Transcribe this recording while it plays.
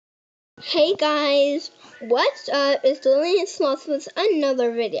Hey guys, what's up? It's Lily and Sloth with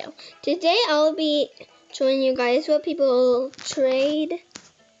another video. Today I'll be showing you guys what people trade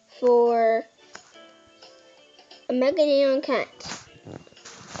for a Mega Nyan cat.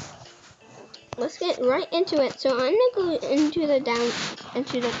 Let's get right into it. So I'm gonna go into the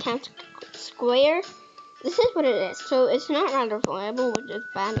town square. This is what it is. So it's not rather reliable, which is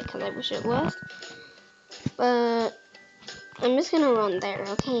bad because I wish it was. But I'm just gonna run there,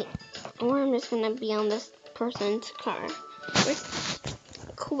 okay? Or I'm just gonna be on this person's car.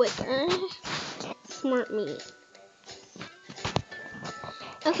 Quicker. Smart me.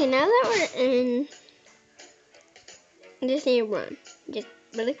 Okay, now that we're in, I just need to run. Just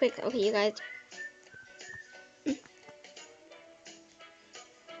really quick. Okay, you guys.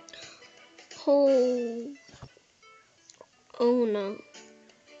 Oh. Oh no.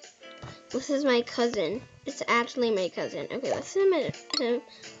 This is my cousin. It's actually my cousin. Okay, let's submit him.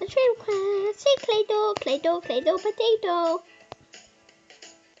 Let's trade request. Say Play-Doh, potato.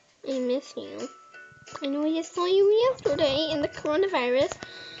 I miss you. I know I just saw you yesterday in the coronavirus,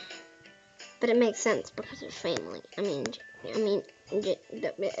 but it makes sense because of family.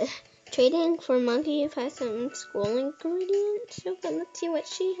 Trading for monkey has some school ingredients. Okay, let's see what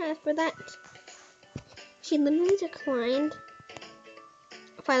she has for that. She literally declined.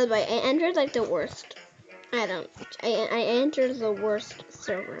 By the way, I entered like the worst. I entered the worst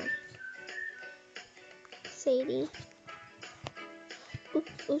server. Sadie.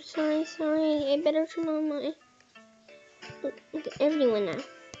 Oops, sorry. I better turn on my. Look at everyone now.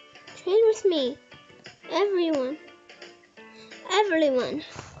 Trade with me. Everyone.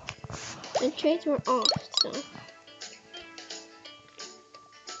 The trades were off, so.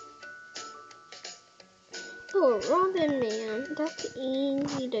 Oh, Robin Man. That's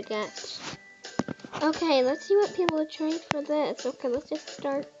easy to get. Okay, let's see what people trade for this. Okay, let's just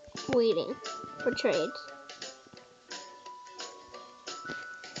start waiting for trades.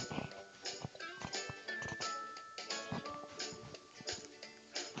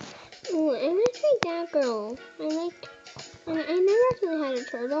 Oh, I'm gonna trade that girl. I never actually had a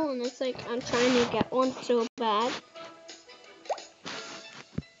turtle, and it's like I'm trying to get one so bad.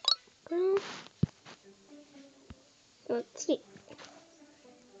 Girl. Let's see.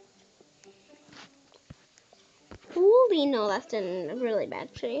 Holy no, that's a really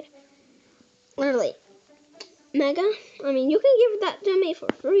bad trade. Literally. Mega? I mean, you can give that to me for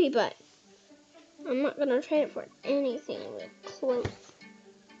free, but I'm not gonna trade it for anything really close.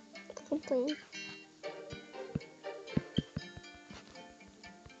 Something.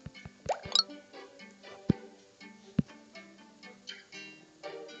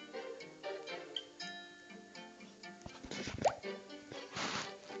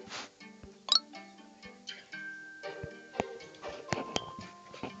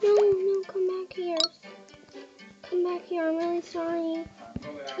 No, come back here. Come back here, I'm really sorry.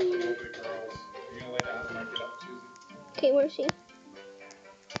 Okay, where's she?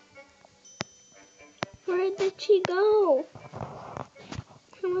 Where did she go? I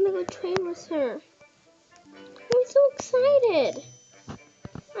wanna go trade with her. I'm so excited.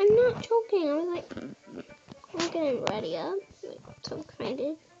 I'm not joking. I was like, I'm getting ready up. Like, so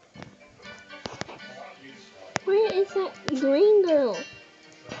excited. Where is that green girl?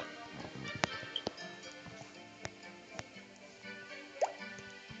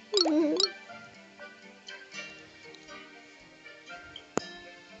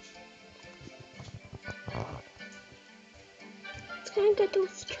 Let's go get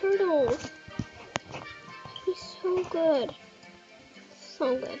those turtles. He's so good.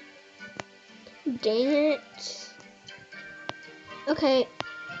 So good. Dang it. Okay.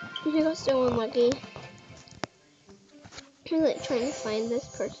 I think I'm still unlucky. I'm like trying to find this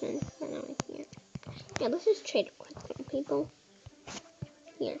person. I know I'm here. Yeah, let's just trade a quick thing, people.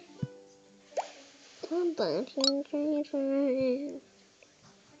 Here.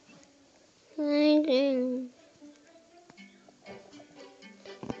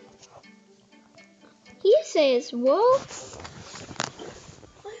 He says, whoa.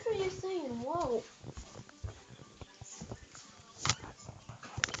 Why are you saying whoa?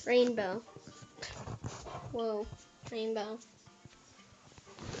 Rainbow. Whoa. Rainbow.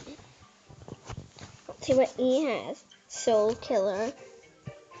 Let's see what he has. Soul Killer.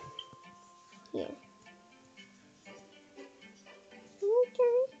 Here.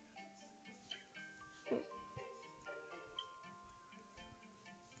 Okay.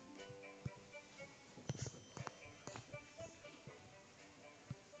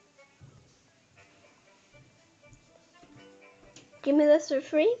 Give me this for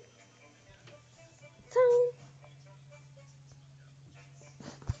free. So,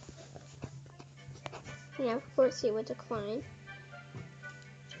 Yeah, of course he would decline.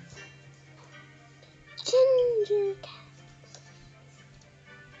 Ginger cat.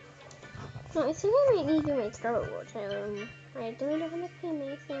 No, I think I might need to make Star Wars. I don't have enough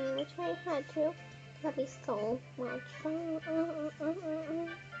anything, which I had to. That'd be so much fun.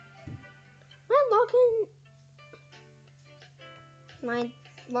 My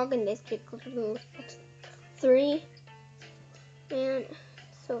login days get 3. Man,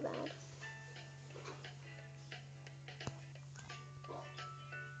 so bad.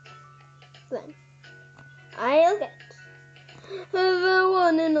 Then I'll get the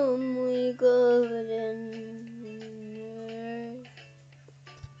one and only golden.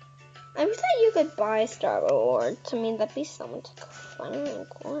 I wish that you could buy Star Rewards. I mean, that'd be so much fun and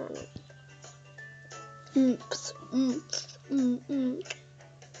cool. Oops.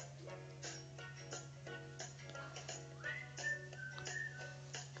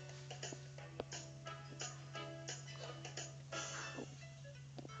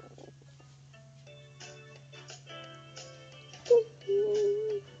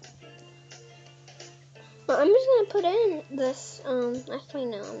 Well, I'm just gonna put in this, actually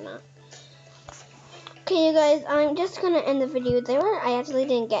no, I'm not. Okay, you guys, I'm just gonna end the video there. I actually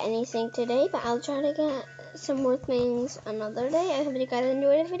didn't get anything today, but I'll try to get some more things another day. I hope you guys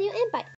enjoyed the video, and bye.